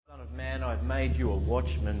man, I've made you a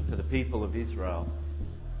watchman for the people of Israel.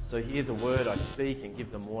 So hear the word I speak and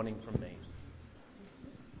give them warning from me.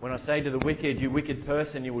 When I say to the wicked, you wicked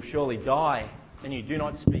person, you will surely die, and you do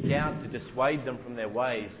not speak out to dissuade them from their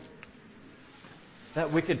ways,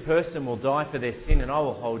 that wicked person will die for their sin, and I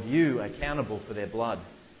will hold you accountable for their blood.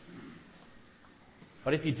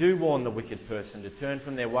 But if you do warn the wicked person to turn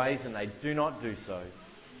from their ways and they do not do so,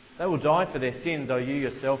 they will die for their sin, though you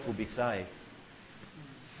yourself will be saved.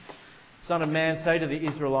 Son of man, say to the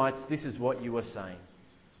Israelites, this is what you are saying.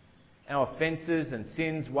 Our offences and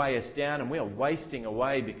sins weigh us down, and we are wasting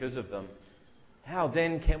away because of them. How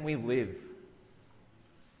then can we live?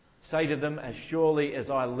 Say to them, as surely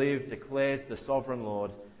as I live, declares the sovereign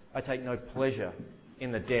Lord, I take no pleasure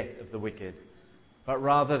in the death of the wicked, but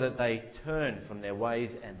rather that they turn from their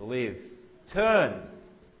ways and live.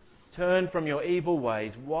 Turn from your evil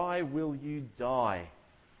ways. Why will you die,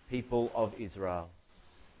 people of Israel?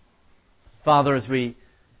 Father, as we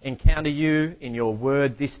encounter you in your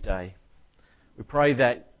word this day, we pray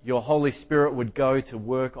that your Holy Spirit would go to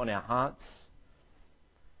work on our hearts,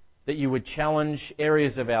 that you would challenge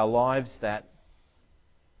areas of our lives that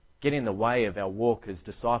get in the way of our walk as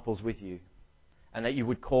disciples with you, and that you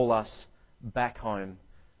would call us back home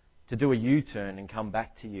to do a U-turn and come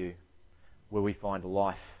back to you where we find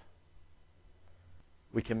life.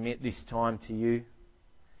 We commit this time to you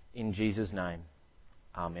in Jesus' name.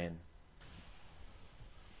 Amen.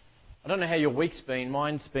 I don't know how your week's been.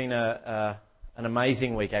 Mine's been an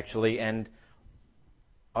amazing week, actually, and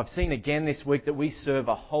I've seen again this week that we serve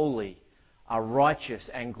a holy, a righteous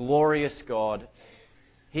and glorious God.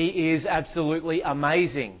 He is absolutely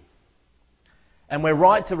amazing. And we're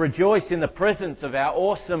right to rejoice in the presence of our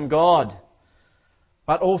awesome God,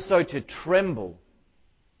 but also to tremble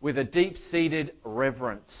with a deep-seated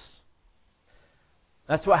reverence.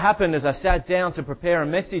 That's what happened as I sat down to prepare a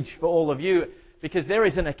message for all of you, because there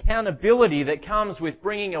is an accountability that comes with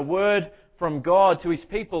bringing a word from God to His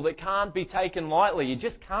people that can't be taken lightly. You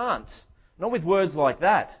just can't. Not with words like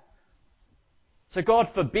that. So God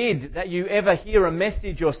forbid that you ever hear a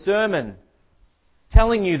message or sermon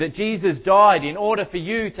telling you that Jesus died in order for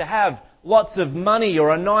you to have lots of money or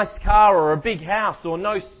a nice car or a big house or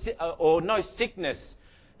no sickness.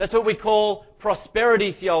 That's what we call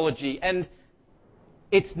prosperity theology. And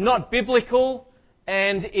it's not biblical,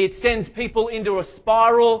 and it sends people into a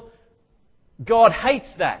spiral. God hates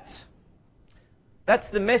that. That's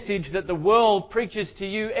the message that the world preaches to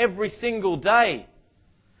you every single day.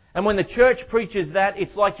 And when the church preaches that,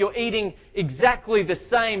 it's like you're eating exactly the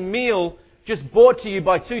same meal, just brought to you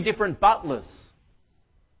by two different butlers.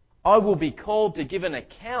 I will be called to give an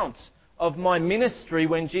account of my ministry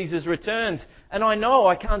when Jesus returns. And I know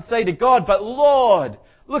I can't say to God, but Lord,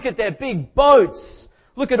 look at their big boats.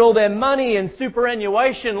 Look at all their money and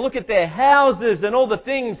superannuation. Look at their houses and all the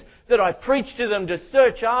things that I preach to them to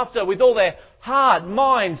search after with all their heart,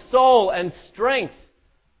 mind, soul and strength.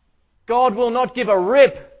 God will not give a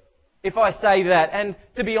rip if I say that. And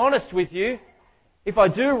to be honest with you, if I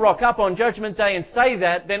do rock up on Judgment Day and say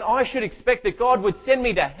that, then I should expect that God would send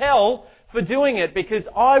me to hell for doing it, because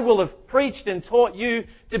I will have preached and taught you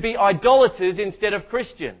to be idolaters instead of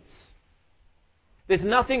Christians. There's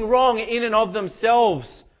nothing wrong in and of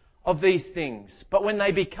themselves of these things. But when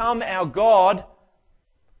they become our God,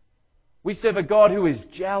 we serve a God who is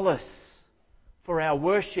jealous for our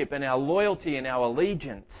worship and our loyalty and our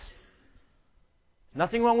allegiance. There's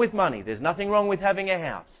nothing wrong with money. There's nothing wrong with having a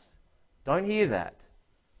house. Don't hear that.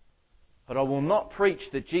 But I will not preach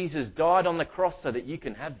that Jesus died on the cross so that you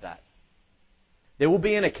can have that. There will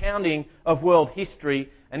be an accounting of world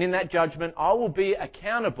history, and in that judgment I will be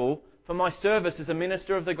accountable for my service as a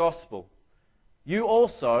minister of the gospel. You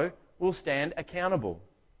also will stand accountable.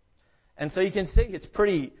 And so you can see it's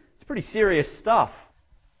pretty serious stuff.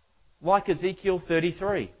 Like Ezekiel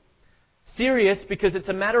 33. Serious because it's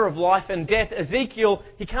a matter of life and death. Ezekiel,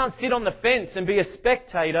 he can't sit on the fence and be a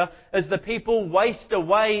spectator as the people waste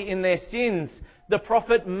away in their sins. The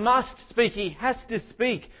prophet must speak. He has to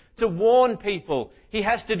speak to warn people. He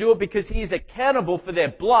has to do it because he is accountable for their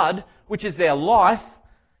blood, which is their life,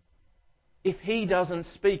 if he doesn't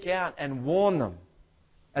speak out and warn them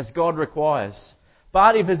as God requires.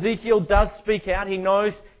 But if Ezekiel does speak out, he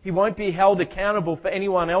knows he won't be held accountable for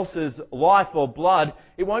anyone else's life or blood.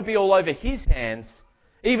 It won't be all over his hands,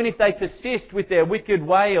 even if they persist with their wicked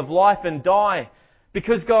way of life and die,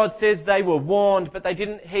 because God says they were warned, but they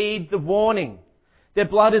didn't heed the warning. Their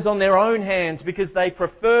blood is on their own hands because they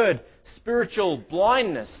preferred spiritual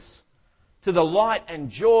blindness to the light and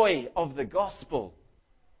joy of the gospel.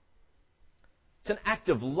 It's an act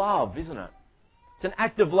of love, isn't it? It's an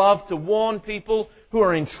act of love to warn people who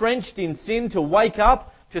are entrenched in sin to wake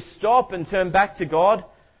up, to stop and turn back to God.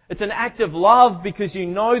 It's an act of love because you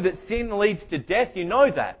know that sin leads to death. You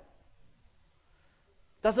know that.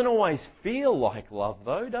 Doesn't always feel like love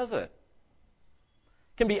though, does it?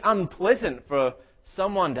 It can be unpleasant for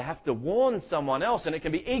someone to have to warn someone else, and it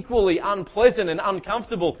can be equally unpleasant and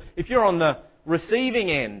uncomfortable if you're on the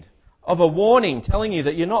receiving end of a warning telling you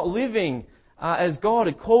that you're not living as God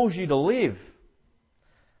had calls you to live.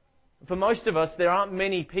 For most of us, there aren't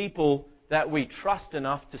many people that we trust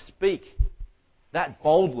enough to speak that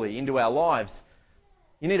boldly into our lives.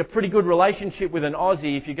 You need a pretty good relationship with an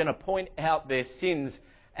Aussie if you're going to point out their sins.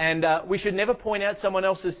 And we should never point out someone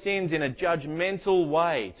else's sins in a judgmental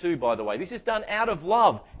way, too, by the way. This is done out of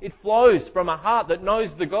love. It flows from a heart that knows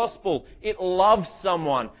the gospel. It loves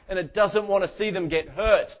someone, and it doesn't want to see them get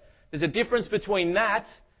hurt. There's a difference between that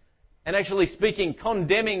and actually speaking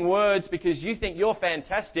condemning words because you think you're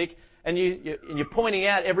fantastic and you're pointing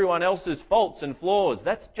out everyone else's faults and flaws.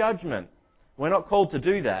 That's judgment. We're not called to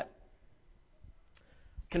do that.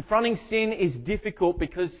 Confronting sin is difficult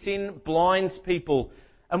because sin blinds people.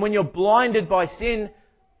 And when you're blinded by sin,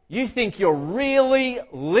 you think you're really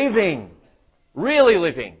living. Really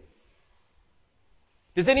living.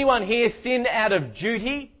 Does anyone here sin out of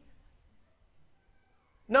duty?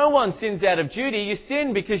 No one sins out of duty. You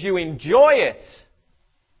sin because you enjoy it.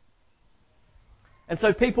 And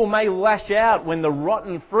so people may lash out when the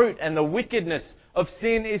rotten fruit and the wickedness of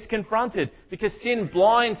sin is confronted, because sin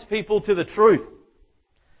blinds people to the truth.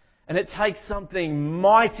 And it takes something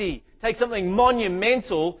mighty, takes something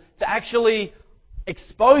monumental to actually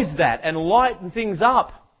expose that and lighten things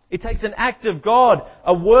up. It takes an act of God,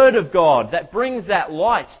 a word of God, that brings that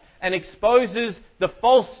light and exposes the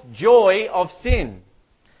false joy of sin.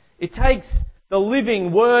 It takes the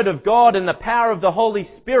living word of God and the power of the Holy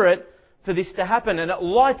Spirit for this to happen. And it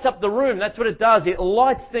lights up the room. That's what it does. It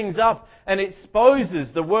lights things up and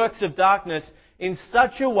exposes the works of darkness in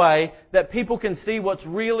such a way that people can see what's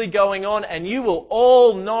really going on. And you will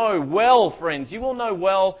all know well, friends, you will know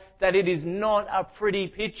well that it is not a pretty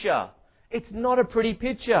picture. It's not a pretty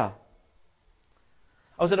picture.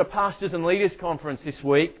 I was at a pastors and leaders conference this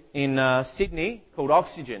week in Sydney called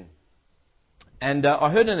Oxygen. And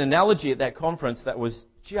I heard an analogy at that conference that was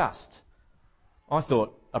just, I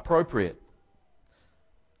thought, appropriate.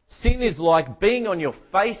 Sin is like being on your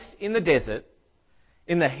face in the desert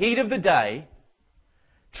in the heat of the day,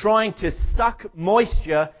 trying to suck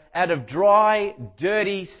moisture out of dry,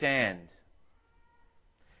 dirty sand.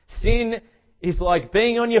 Sin is like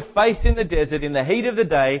being on your face in the desert in the heat of the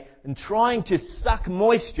day and trying to suck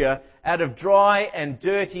moisture out of dry and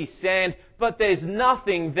dirty sand, but there's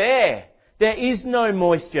nothing there. There is no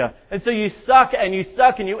moisture. And so you suck and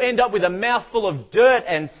you end up with a mouthful of dirt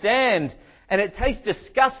and sand, and it tastes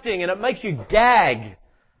disgusting and it makes you gag.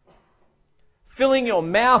 Filling your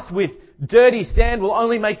mouth with dirty sand will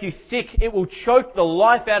only make you sick. It will choke the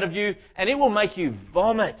life out of you and it will make you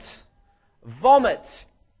vomit. Vomit.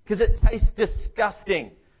 Because it tastes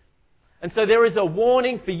disgusting. And so there is a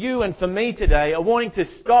warning for you and for me today, a warning to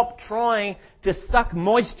stop trying to suck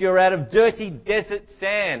moisture out of dirty desert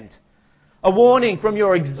sand. A warning from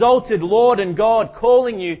your exalted Lord and God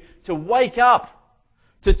calling you to wake up,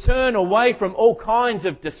 to turn away from all kinds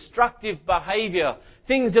of destructive behaviour,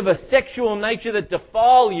 things of a sexual nature that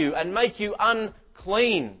defile you and make you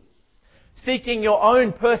unclean, seeking your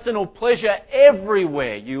own personal pleasure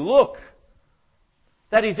everywhere you look.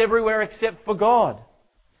 That is everywhere except for God.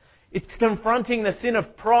 It's confronting the sin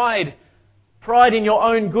of pride, pride in your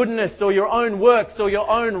own goodness or your own works or your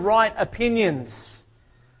own right opinions,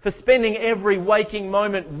 for spending every waking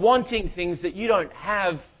moment wanting things that you don't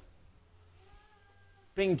have,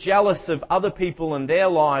 being jealous of other people and their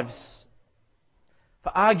lives, for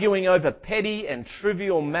arguing over petty and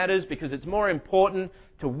trivial matters because it's more important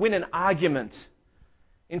to win an argument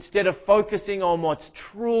instead of focusing on what's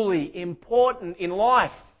truly important in life.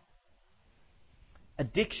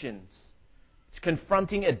 Addictions. It's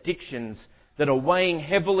confronting addictions that are weighing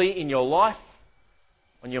heavily in your life,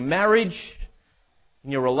 on your marriage, in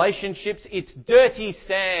your relationships. It's dirty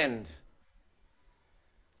sand.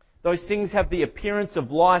 Those things have the appearance of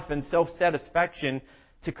life and self-satisfaction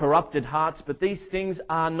to corrupted hearts, but these things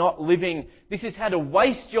are not living. This is how to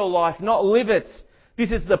waste your life, not live it.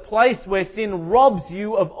 This is the place where sin robs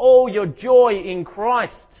you of all your joy in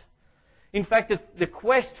Christ. In fact, the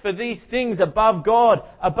quest for these things above God,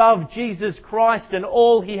 above Jesus Christ and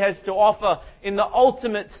all He has to offer in the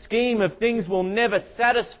ultimate scheme of things will never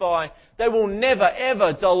satisfy. They will never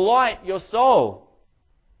ever delight your soul.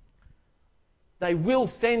 they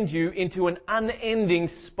will send you into an unending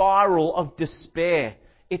spiral of despair.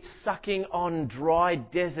 It's sucking on dry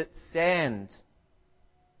desert sand.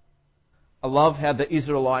 I love how the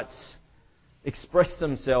Israelites express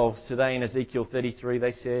themselves today in Ezekiel 33.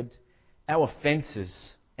 They said, "Our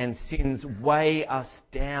offences and sins weigh us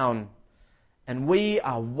down, and we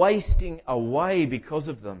are wasting away because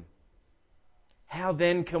of them. How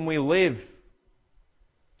then can we live?"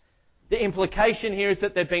 The implication here is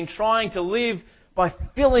that they've been trying to live by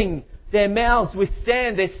filling their mouths with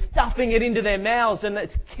sand. They're stuffing it into their mouths and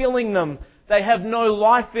it's killing them. They have no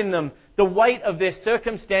life in them. The weight of their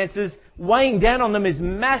circumstances weighing down on them is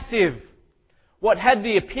massive. What had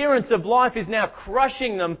the appearance of life is now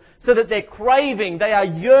crushing them so that they're craving, they are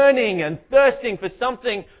yearning and thirsting for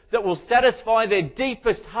something that will satisfy their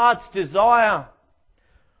deepest heart's desire.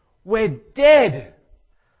 We're dead.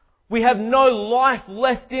 We have no life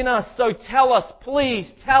left in us, so tell us, please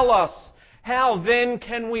tell us, how then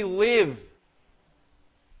can we live?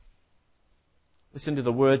 Listen to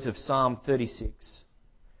the words of Psalm 36.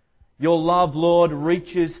 Your love, Lord,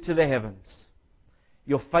 reaches to the heavens,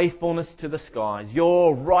 your faithfulness to the skies.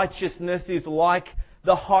 Your righteousness is like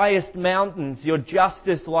the highest mountains, your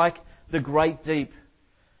justice like the great deep.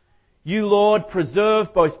 You, Lord,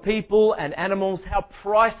 preserve both people and animals. How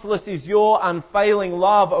priceless is your unfailing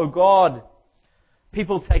love, O God.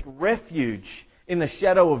 People take refuge in the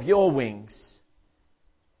shadow of your wings.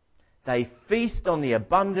 They feast on the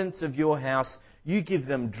abundance of your house. You give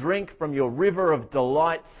them drink from your river of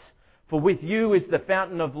delights. For with you is the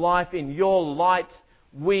fountain of life. In your light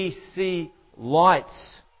we see light.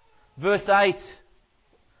 Verse 8.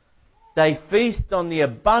 They feast on the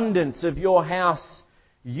abundance of your house.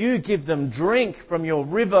 You give them drink from your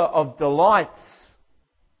river of delights.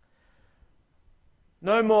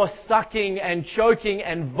 No more sucking and choking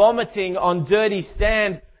and vomiting on dirty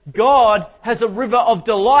sand. God has a river of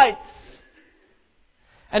delights.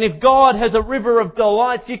 And if God has a river of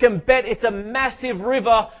delights, you can bet it's a massive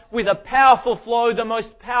river with a powerful flow, the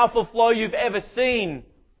most powerful flow you've ever seen.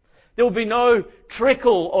 There will be no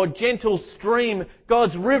trickle or gentle stream.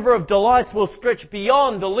 God's river of delights will stretch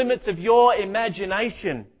beyond the limits of your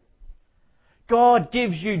imagination. God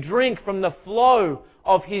gives you drink from the flow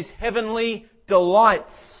of His heavenly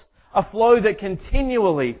delights. A flow that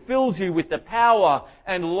continually fills you with the power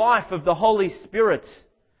and life of the Holy Spirit.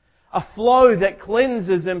 A flow that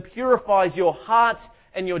cleanses and purifies your heart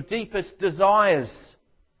and your deepest desires.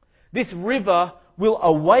 This river will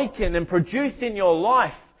awaken and produce in your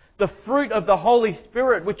life the fruit of the Holy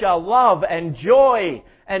Spirit, which are love and joy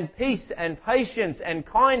and peace and patience and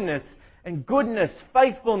kindness and goodness,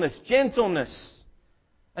 faithfulness, gentleness,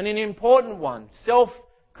 and an important one,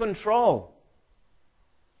 self-control.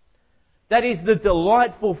 That is the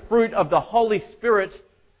delightful fruit of the Holy Spirit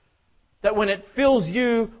that when it fills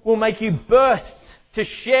you will make you burst to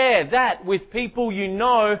share that with people you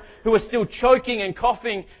know who are still choking and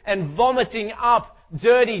coughing and vomiting up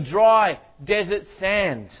dirty, dry desert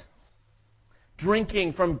sand.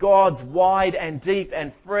 Drinking from God's wide and deep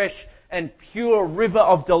and fresh and pure river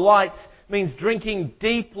of delights means drinking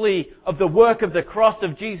deeply of the work of the cross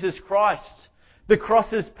of Jesus Christ. The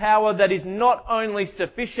cross's power that is not only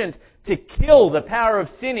sufficient to kill the power of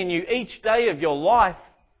sin in you each day of your life,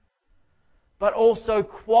 but also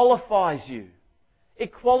qualifies you.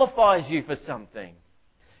 It qualifies you for something.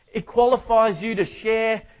 It qualifies you to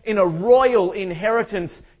share in a royal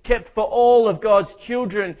inheritance kept for all of God's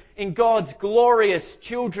children in God's glorious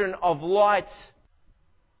children of light.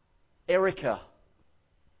 Erica,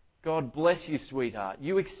 God bless you, sweetheart.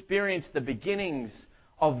 You experienced the beginnings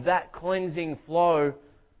of that cleansing flow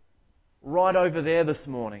right over there this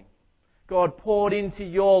morning. God poured into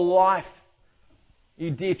your life. You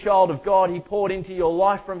dear child of God, He poured into your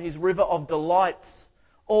life from His river of delights.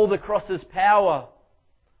 All the cross's power.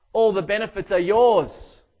 All the benefits are yours.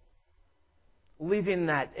 Live in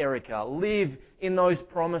that, Erica. Live in those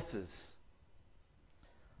promises.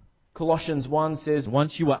 Colossians 1 says,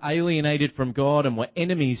 once you were alienated from God and were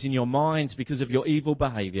enemies in your minds because of your evil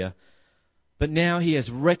behaviour, but now He has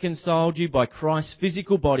reconciled you by Christ's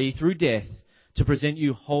physical body through death to present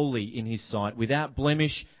you holy in His sight, without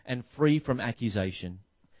blemish and free from accusation.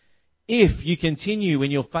 If you continue in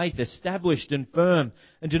your faith established and firm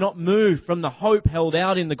and do not move from the hope held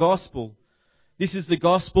out in the gospel. This is the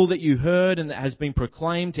gospel that you heard and that has been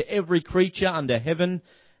proclaimed to every creature under heaven,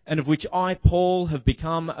 and of which I, Paul, have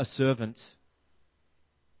become a servant.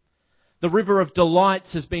 The river of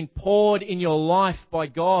delights has been poured in your life by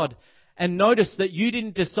God, and notice that you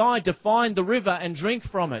didn't decide to find the river and drink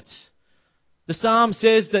from it. The psalm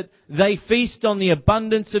says that they feast on the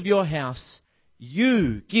abundance of your house.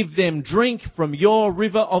 you give them drink from your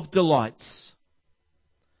river of delights.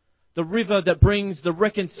 The river that brings the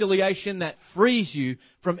reconciliation that frees you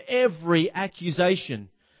from every accusation,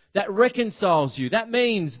 that reconciles you. That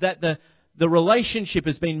means that the relationship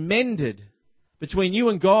has been mended between you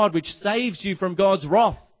and God, which saves you from God's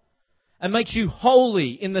wrath and makes you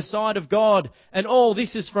holy in the sight of God. And all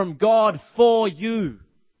this is from God for you.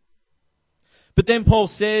 But then Paul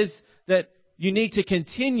says that you need to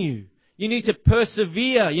continue. You need to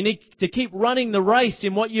persevere. You need to keep running the race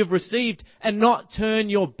in what you've received and not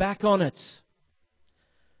turn your back on it.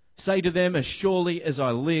 Say to them, as surely as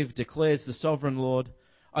I live, declares the sovereign Lord,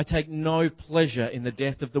 I take no pleasure in the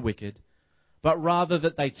death of the wicked, but rather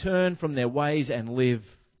that they turn from their ways and live.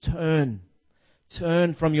 Turn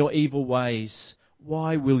from your evil ways.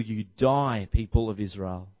 Why will you die, people of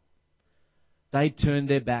Israel? They turned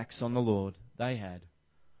their backs on the Lord. They had.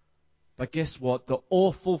 But guess what? The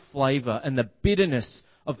awful flavour and the bitterness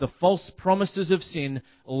of the false promises of sin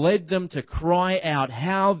led them to cry out,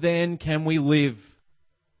 how then can we live?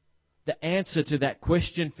 The answer to that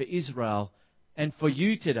question for Israel and for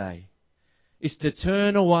you today is to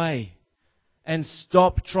turn away and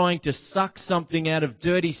stop trying to suck something out of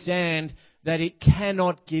dirty sand that it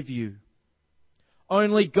cannot give you.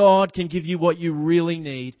 Only God can give you what you really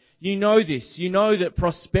need. You know this. You know that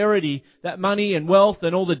prosperity, that money and wealth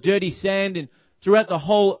and all the dirty sand and throughout the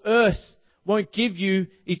whole earth won't give you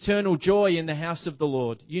eternal joy in the house of the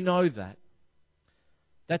Lord. You know that.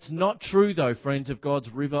 That's not true though, friends of God's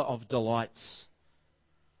river of delights.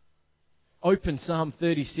 Open Psalm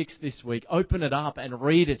 36 this week. Open it up and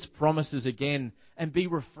read its promises again and be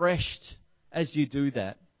refreshed as you do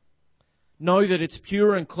that. Know that its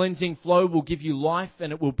pure and cleansing flow will give you life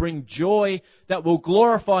and it will bring joy that will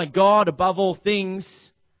glorify God above all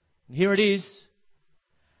things. And here it is.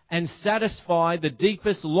 And satisfy the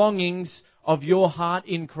deepest longings of your heart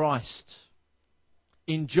in Christ.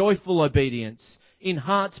 In joyful obedience. In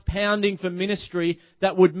hearts pounding for ministry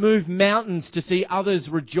that would move mountains to see others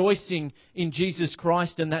rejoicing in Jesus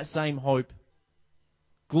Christ and that same hope.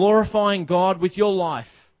 Glorifying God with your life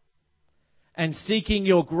and seeking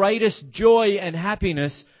your greatest joy and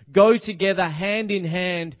happiness go together hand in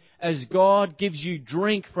hand as God gives you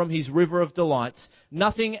drink from His river of delights.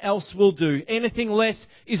 Nothing else will do. Anything less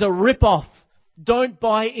is a rip-off. Don't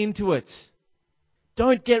buy into it.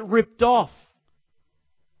 Don't get ripped off.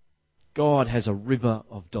 God has a river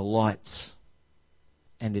of delights,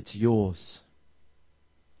 and it's yours.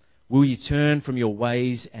 Will you turn from your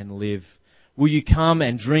ways and live? Will you come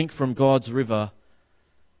and drink from God's river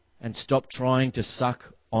and stop trying to suck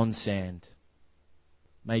on sand?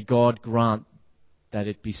 May God grant that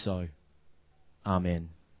it be so. Amen.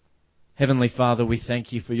 Heavenly Father, we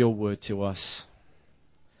thank you for your word to us.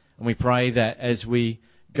 And we pray that as we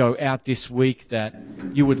go out this week, that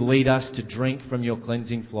you would lead us to drink from your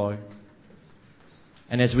cleansing flow.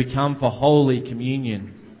 And as we come for Holy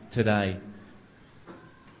Communion today,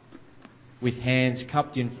 with hands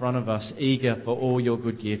cupped in front of us, eager for all your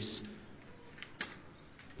good gifts,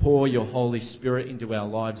 pour your Holy Spirit into our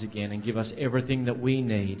lives again and give us everything that we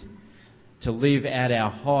need to live out our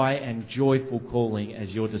high and joyful calling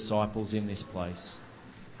as your disciples in this place.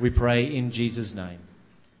 We pray in Jesus' name.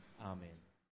 Amen.